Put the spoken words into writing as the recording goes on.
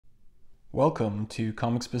Welcome to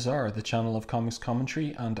Comics Bazaar, the channel of comics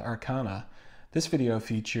commentary and arcana. This video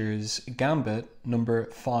features Gambit number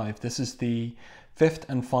 5. This is the fifth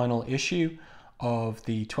and final issue of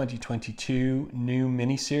the 2022 new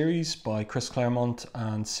miniseries by Chris Claremont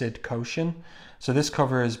and Sid Kotian. So this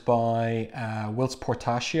cover is by Whilce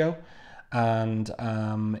Portacio, and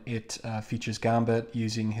it features Gambit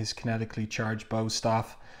using his kinetically charged bow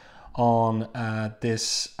staff on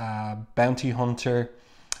this bounty hunter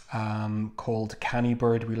called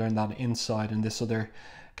Cannibird. We learned that inside, and this other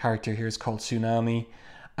character here is called Tsunami.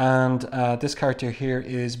 And this character here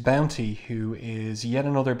is Bounty, who is yet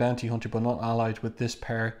another bounty hunter, but not allied with this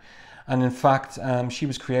pair. And in fact, she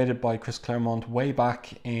was created by Chris Claremont way back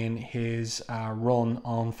in his run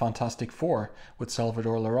on Fantastic Four with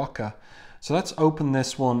Salvador Larroca. So let's open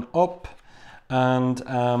this one up.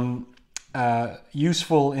 And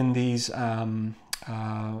useful in these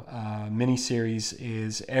miniseries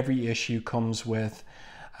is every issue comes with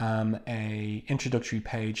a introductory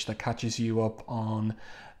page that catches you up on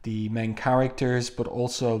the main characters, but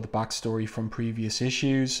also the backstory from previous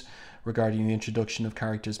issues regarding the introduction of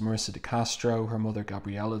characters Marissa de Castro, her mother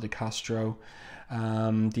Gabriela de Castro,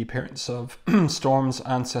 the appearance of Storm's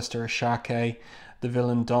ancestor Ashake, the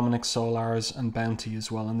villain Dominic Solars, and Bounty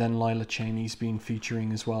as well. And then Lila Cheney's been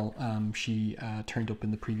featuring as well. She turned up in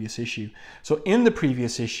the previous issue. So in the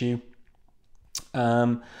previous issue,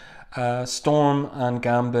 Storm and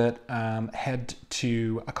Gambit head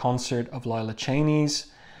to a concert of Lila Cheney's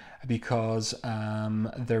because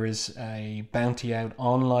there is a bounty out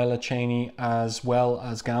on Lila Cheney as well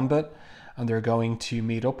as Gambit, and they're going to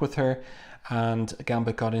meet up with her. And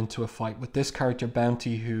Gambit got into a fight with this character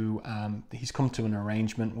Bounty, who he's come to an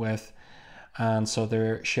arrangement with, and so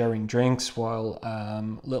they're sharing drinks while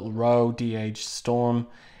Little Ro, de-aged Storm,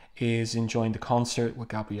 is enjoying the concert with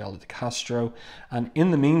Gabriela de Castro. And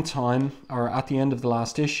in the meantime, or at the end of the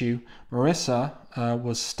last issue, Marissa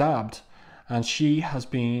was stabbed, and she has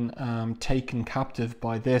been taken captive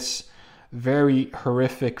by this very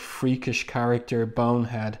horrific, freakish character,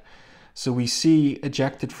 Bonehead. So we see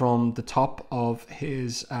ejected from the top of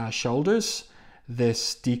his shoulders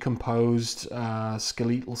this decomposed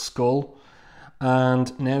skeletal skull,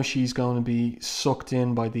 and now she's going to be sucked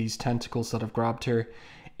in by these tentacles that have grabbed her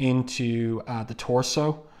into the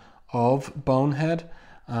torso of Bonehead.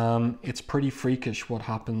 It's pretty freakish what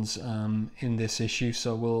happens in this issue,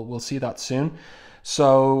 so we'll see that soon.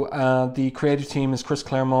 So the creative team is Chris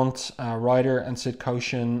Claremont, writer, and Sid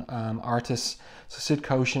Kotian, artist. So Sid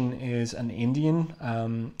Kotian is an Indian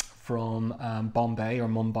from Bombay or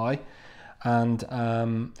Mumbai,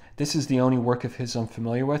 and this is the only work of his I'm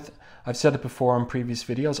familiar with. I've said it before in previous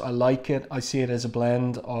videos. I like it. I see it as a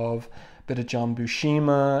blend of a bit of John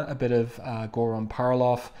Buscema, a bit of Goran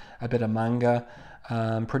Parlov, a bit of manga,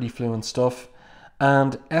 pretty fluent stuff.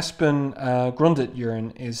 And Espen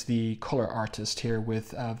Grundetjern is the color artist here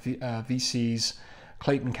with VC's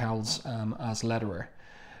Clayton Cowles as letterer.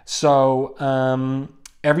 So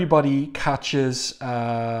everybody catches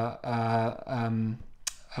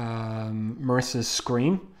Marissa's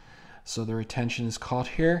scream, so their attention is caught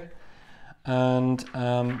here, and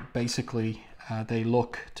basically they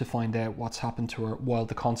look to find out what's happened to her while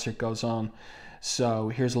the concert goes on. So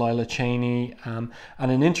here's Lila Cheney, and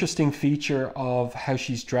an interesting feature of how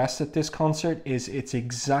she's dressed at this concert is it's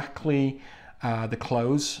exactly the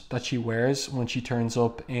clothes that she wears when she turns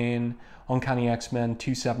up in Uncanny X-Men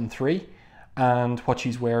 273 and what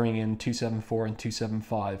she's wearing in 274 and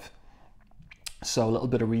 275. So a little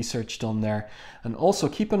bit of research done there. And also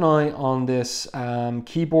keep an eye on this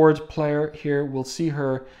keyboard player here. We'll see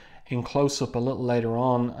her in close-up a little later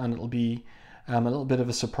on, and it'll be a little bit of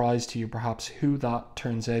a surprise to you perhaps who that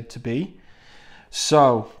turns out to be.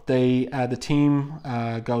 So the team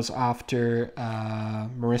goes after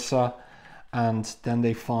Marissa, and then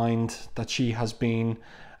they find that she has been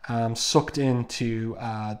sucked into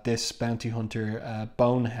this bounty hunter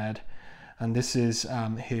Bonehead, and this is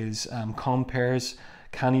his compares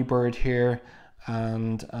Cannibird here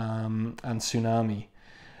and Tsunami.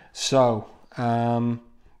 So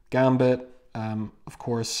Gambit of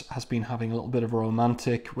course has been having a little bit of a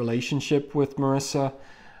romantic relationship with Marissa,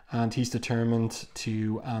 and he's determined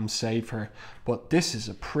to save her. But this is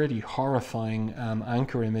a pretty horrifying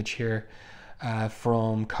anchor image here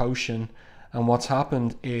from Kotian, and what's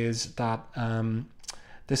happened is that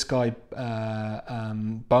this guy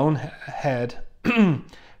Bonehead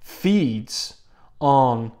feeds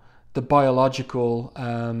on the biological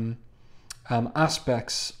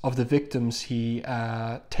aspects of the victims he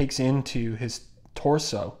takes into his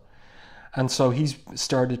torso. And so he's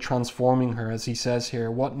started transforming her, as he says here,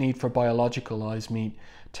 what need for biological eyes meet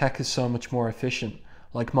Tech is so much more efficient,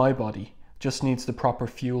 like my body, just needs the proper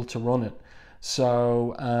fuel to run it.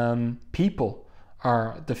 So people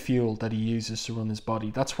are the fuel that he uses to run his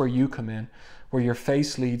body. That's where you come in. Where your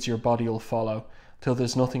face leads, your body will follow, till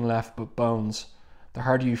there's nothing left but bones. The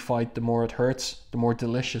harder you fight, the more it hurts, the more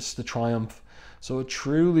delicious the triumph. So a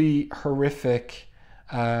truly horrific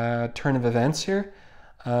turn of events here.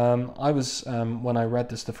 I was, when I read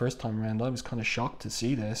this the first time around, I was kind of shocked to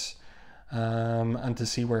see this, and to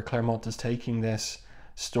see where Claremont is taking this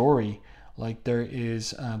story. Like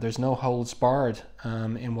there's no holds barred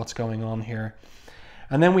in what's going on here.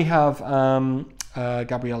 And then we have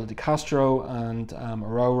Gabriela de Castro and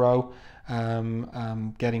Ororo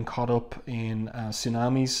getting caught up in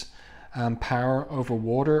Tsunami's power over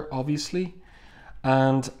water, obviously.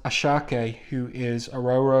 And Ashake, who is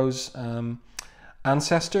Ororo's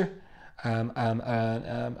ancestor,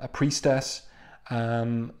 a priestess,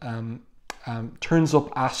 turns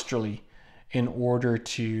up astrally in order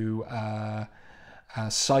to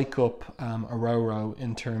psych up Ororo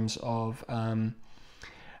in terms of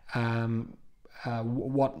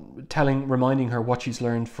reminding her what she's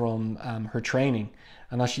learned from her training.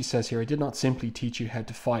 And as she says here, I did not simply teach you how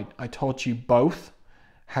to fight, I taught you both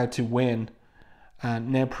how to win,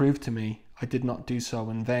 and now prove to me I did not do so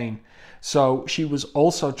in vain. So she was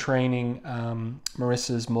also training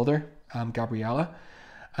Marissa's mother, Gabriela,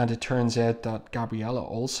 and it turns out that Gabriela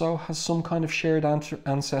also has some kind of shared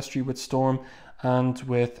ancestry with Storm and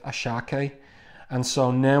with Ashake. And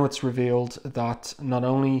so now it's revealed that not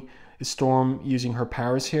only is Storm using her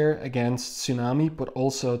powers here against Tsunami, but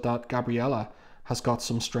also that Gabriela has got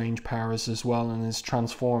some strange powers as well and is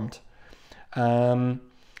transformed.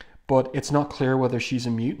 But it's not clear whether she's a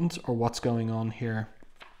mutant or what's going on here.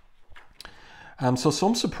 So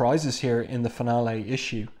some surprises here in the finale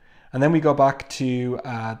issue. And then we go back to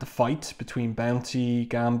the fight between Bounty,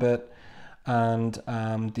 Gambit, and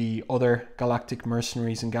the other galactic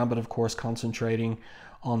mercenaries. And Gambit, of course, concentrating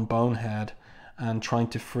on Bonehead and trying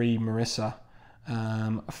to free Marissa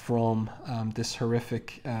from this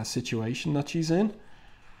horrific situation that she's in.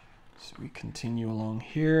 So we continue along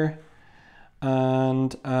here.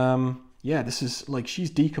 And yeah, this is like she's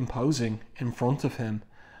decomposing in front of him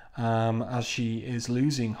as she is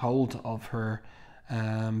losing hold of her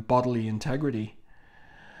bodily integrity.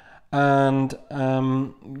 And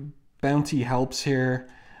Bounty helps here,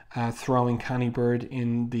 throwing Cannibird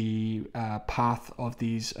in the path of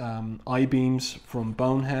these I-beams from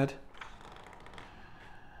Bonehead.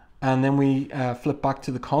 And then we flip back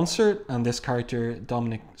to the concert, and this character,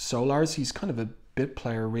 Dominic Solars, he's kind of a bit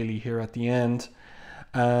player really here at the end.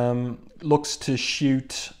 Looks to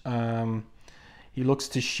shoot Lila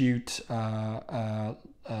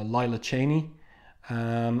Cheney,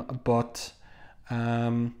 but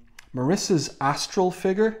Marissa's astral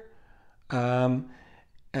figure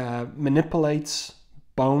manipulates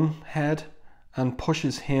Bonehead and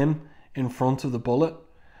pushes him in front of the bullet,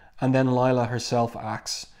 and then Lila herself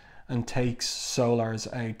acts and takes Solars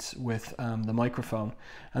out with the microphone.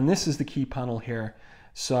 And this is the key panel here.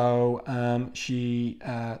 So she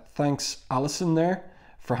thanks Allison there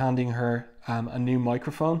for handing her a new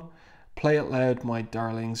microphone. Play it loud, my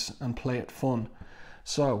darlings, and play it fun.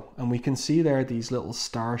 So, and we can see there these little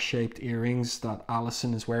star-shaped earrings that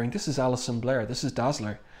Allison is wearing. This is Alison Blair, this is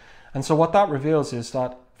Dazzler. And so what that reveals is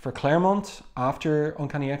that for Claremont, after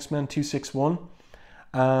Uncanny X-Men 261,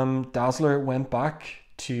 Dazzler went back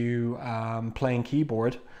to playing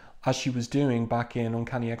keyboard as she was doing back in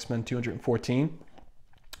Uncanny X-Men 214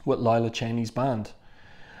 with Lila Cheney's band.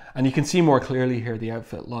 And you can see more clearly here the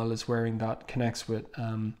outfit Lila's wearing that connects with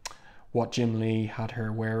what Jim Lee had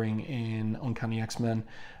her wearing in Uncanny X-Men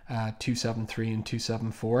 273 and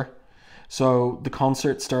 274. So the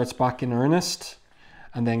concert starts back in earnest,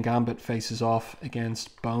 and then Gambit faces off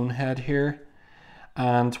against Bonehead here.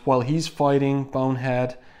 And while he's fighting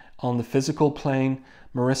Bonehead on the physical plane,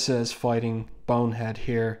 Marissa is fighting Bonehead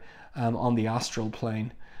here on the astral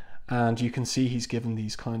plane. And you can see he's given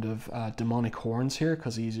these kind of demonic horns here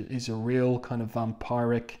because he's a real kind of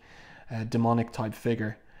vampiric, demonic type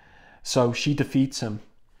figure. So she defeats him.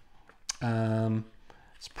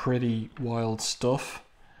 It's pretty wild stuff.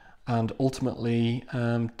 And ultimately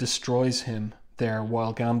destroys him there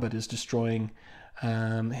while Gambit is destroying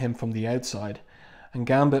him from the outside. And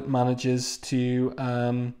Gambit manages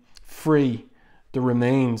to free the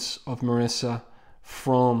remains of Marissa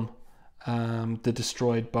from the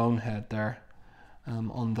destroyed Bonehead there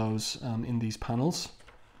on those in these panels.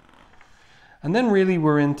 And then really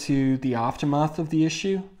we're into the aftermath of the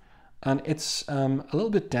issue, and it's a little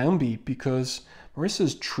bit downbeat because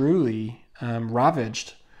Marissa's truly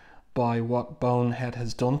ravaged by what Bonehead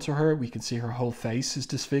has done to her. We can see her whole face is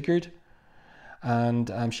disfigured,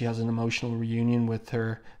 and she has an emotional reunion with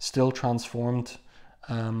her still transformed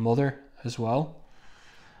mother as well.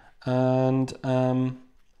 And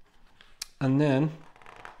then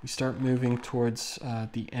we start moving towards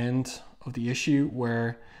the end of the issue,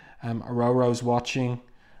 where Ororo's watching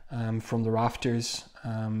from the rafters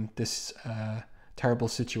this terrible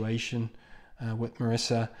situation with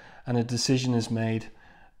Marissa, and a decision is made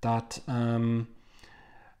that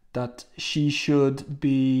that she should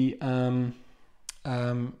be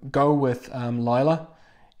go with Lila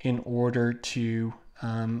in order to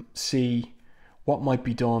see what might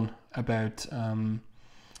be done about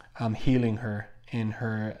healing her in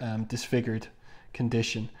her disfigured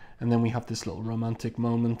condition. And then we have this little romantic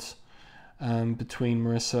moment between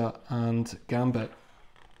Marissa and Gambit.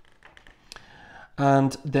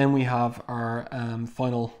 And then we have our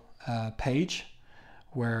final page,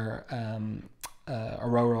 where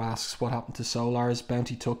Ororo asks what happened to Solar's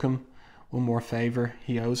bounty took him. One more favor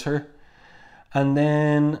he owes her. And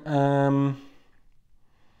then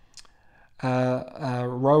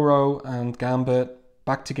Ororo and Gambit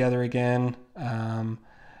back together again.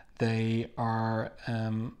 They are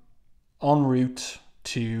en route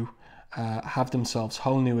to have themselves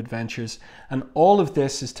whole new adventures, and all of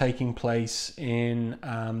this is taking place in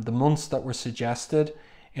the months that were suggested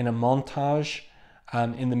in a montage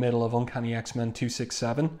in the middle of Uncanny X-Men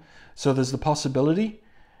 267. So there's the possibility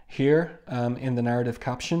here in the narrative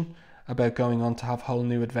caption about going on to have whole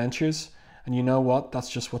new adventures, and you know what, that's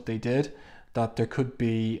just what they did, that there could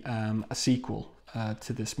be a sequel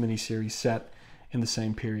to this miniseries set in the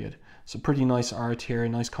same period. So pretty nice art here, a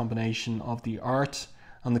nice combination of the art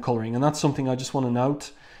and the coloring. And that's something I just want to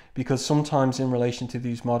note, because sometimes in relation to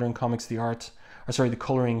these modern comics, the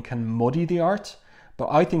coloring can muddy the art. But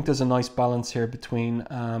I think there's a nice balance here between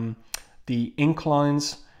the ink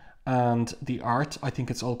lines and the art. I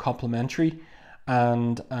think it's all complementary,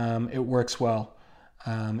 and it works well,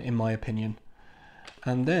 in my opinion.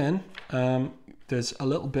 And then there's a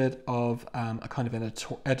little bit of a kind of an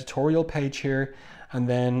editorial page here, and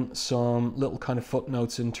then some little kind of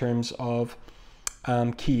footnotes in terms of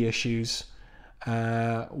key issues,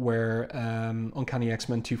 where Uncanny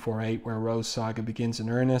X-Men 248, where Rose Saga begins in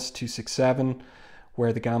earnest, 267,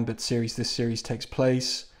 where the Gambit series, this series takes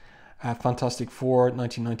place, Fantastic Four,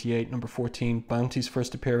 1998, number 14, Bounty's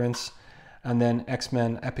first appearance, and then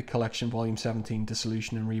X-Men Epic Collection, Volume 17,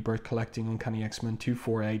 Dissolution and Rebirth, collecting Uncanny X-Men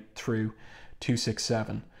 248 through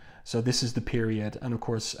 267. So this is the period, and of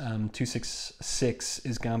course 266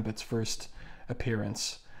 is Gambit's first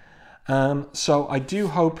appearance. So I do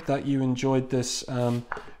hope that you enjoyed this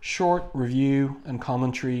short review and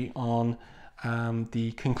commentary on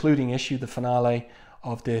the concluding issue, the finale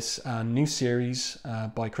of this new series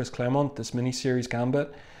by Chris Claremont, this mini-series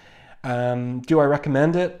Gambit. Do I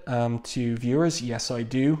recommend it to viewers? Yes, I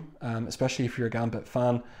do, especially if you're a Gambit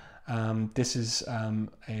fan. This is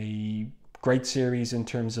a great series in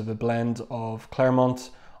terms of a blend of Claremont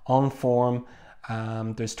on form.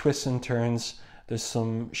 There's twists and turns. There's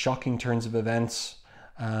some shocking turns of events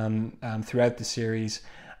throughout the series,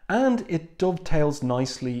 and it dovetails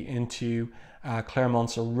nicely into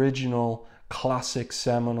Claremont's original classic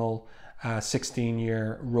seminal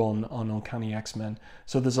 16-year run on Uncanny X-Men.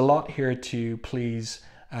 So there's a lot here to please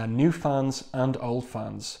new fans and old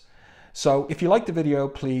fans. So if you like the video,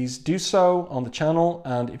 please do so on the channel,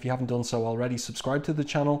 and if you haven't done so already, subscribe to the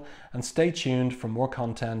channel and stay tuned for more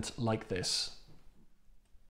content like this.